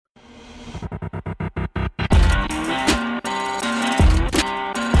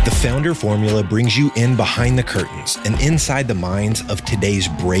Founder Formula brings you in behind the curtains and inside the minds of today's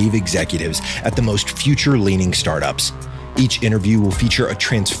brave executives at the most future-leaning startups. Each interview will feature a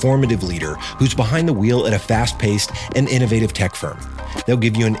transformative leader who's behind the wheel at a fast-paced and innovative tech firm. They'll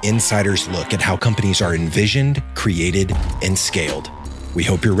give you an insider's look at how companies are envisioned, created, and scaled. We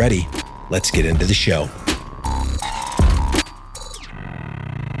hope you're ready. Let's get into the show.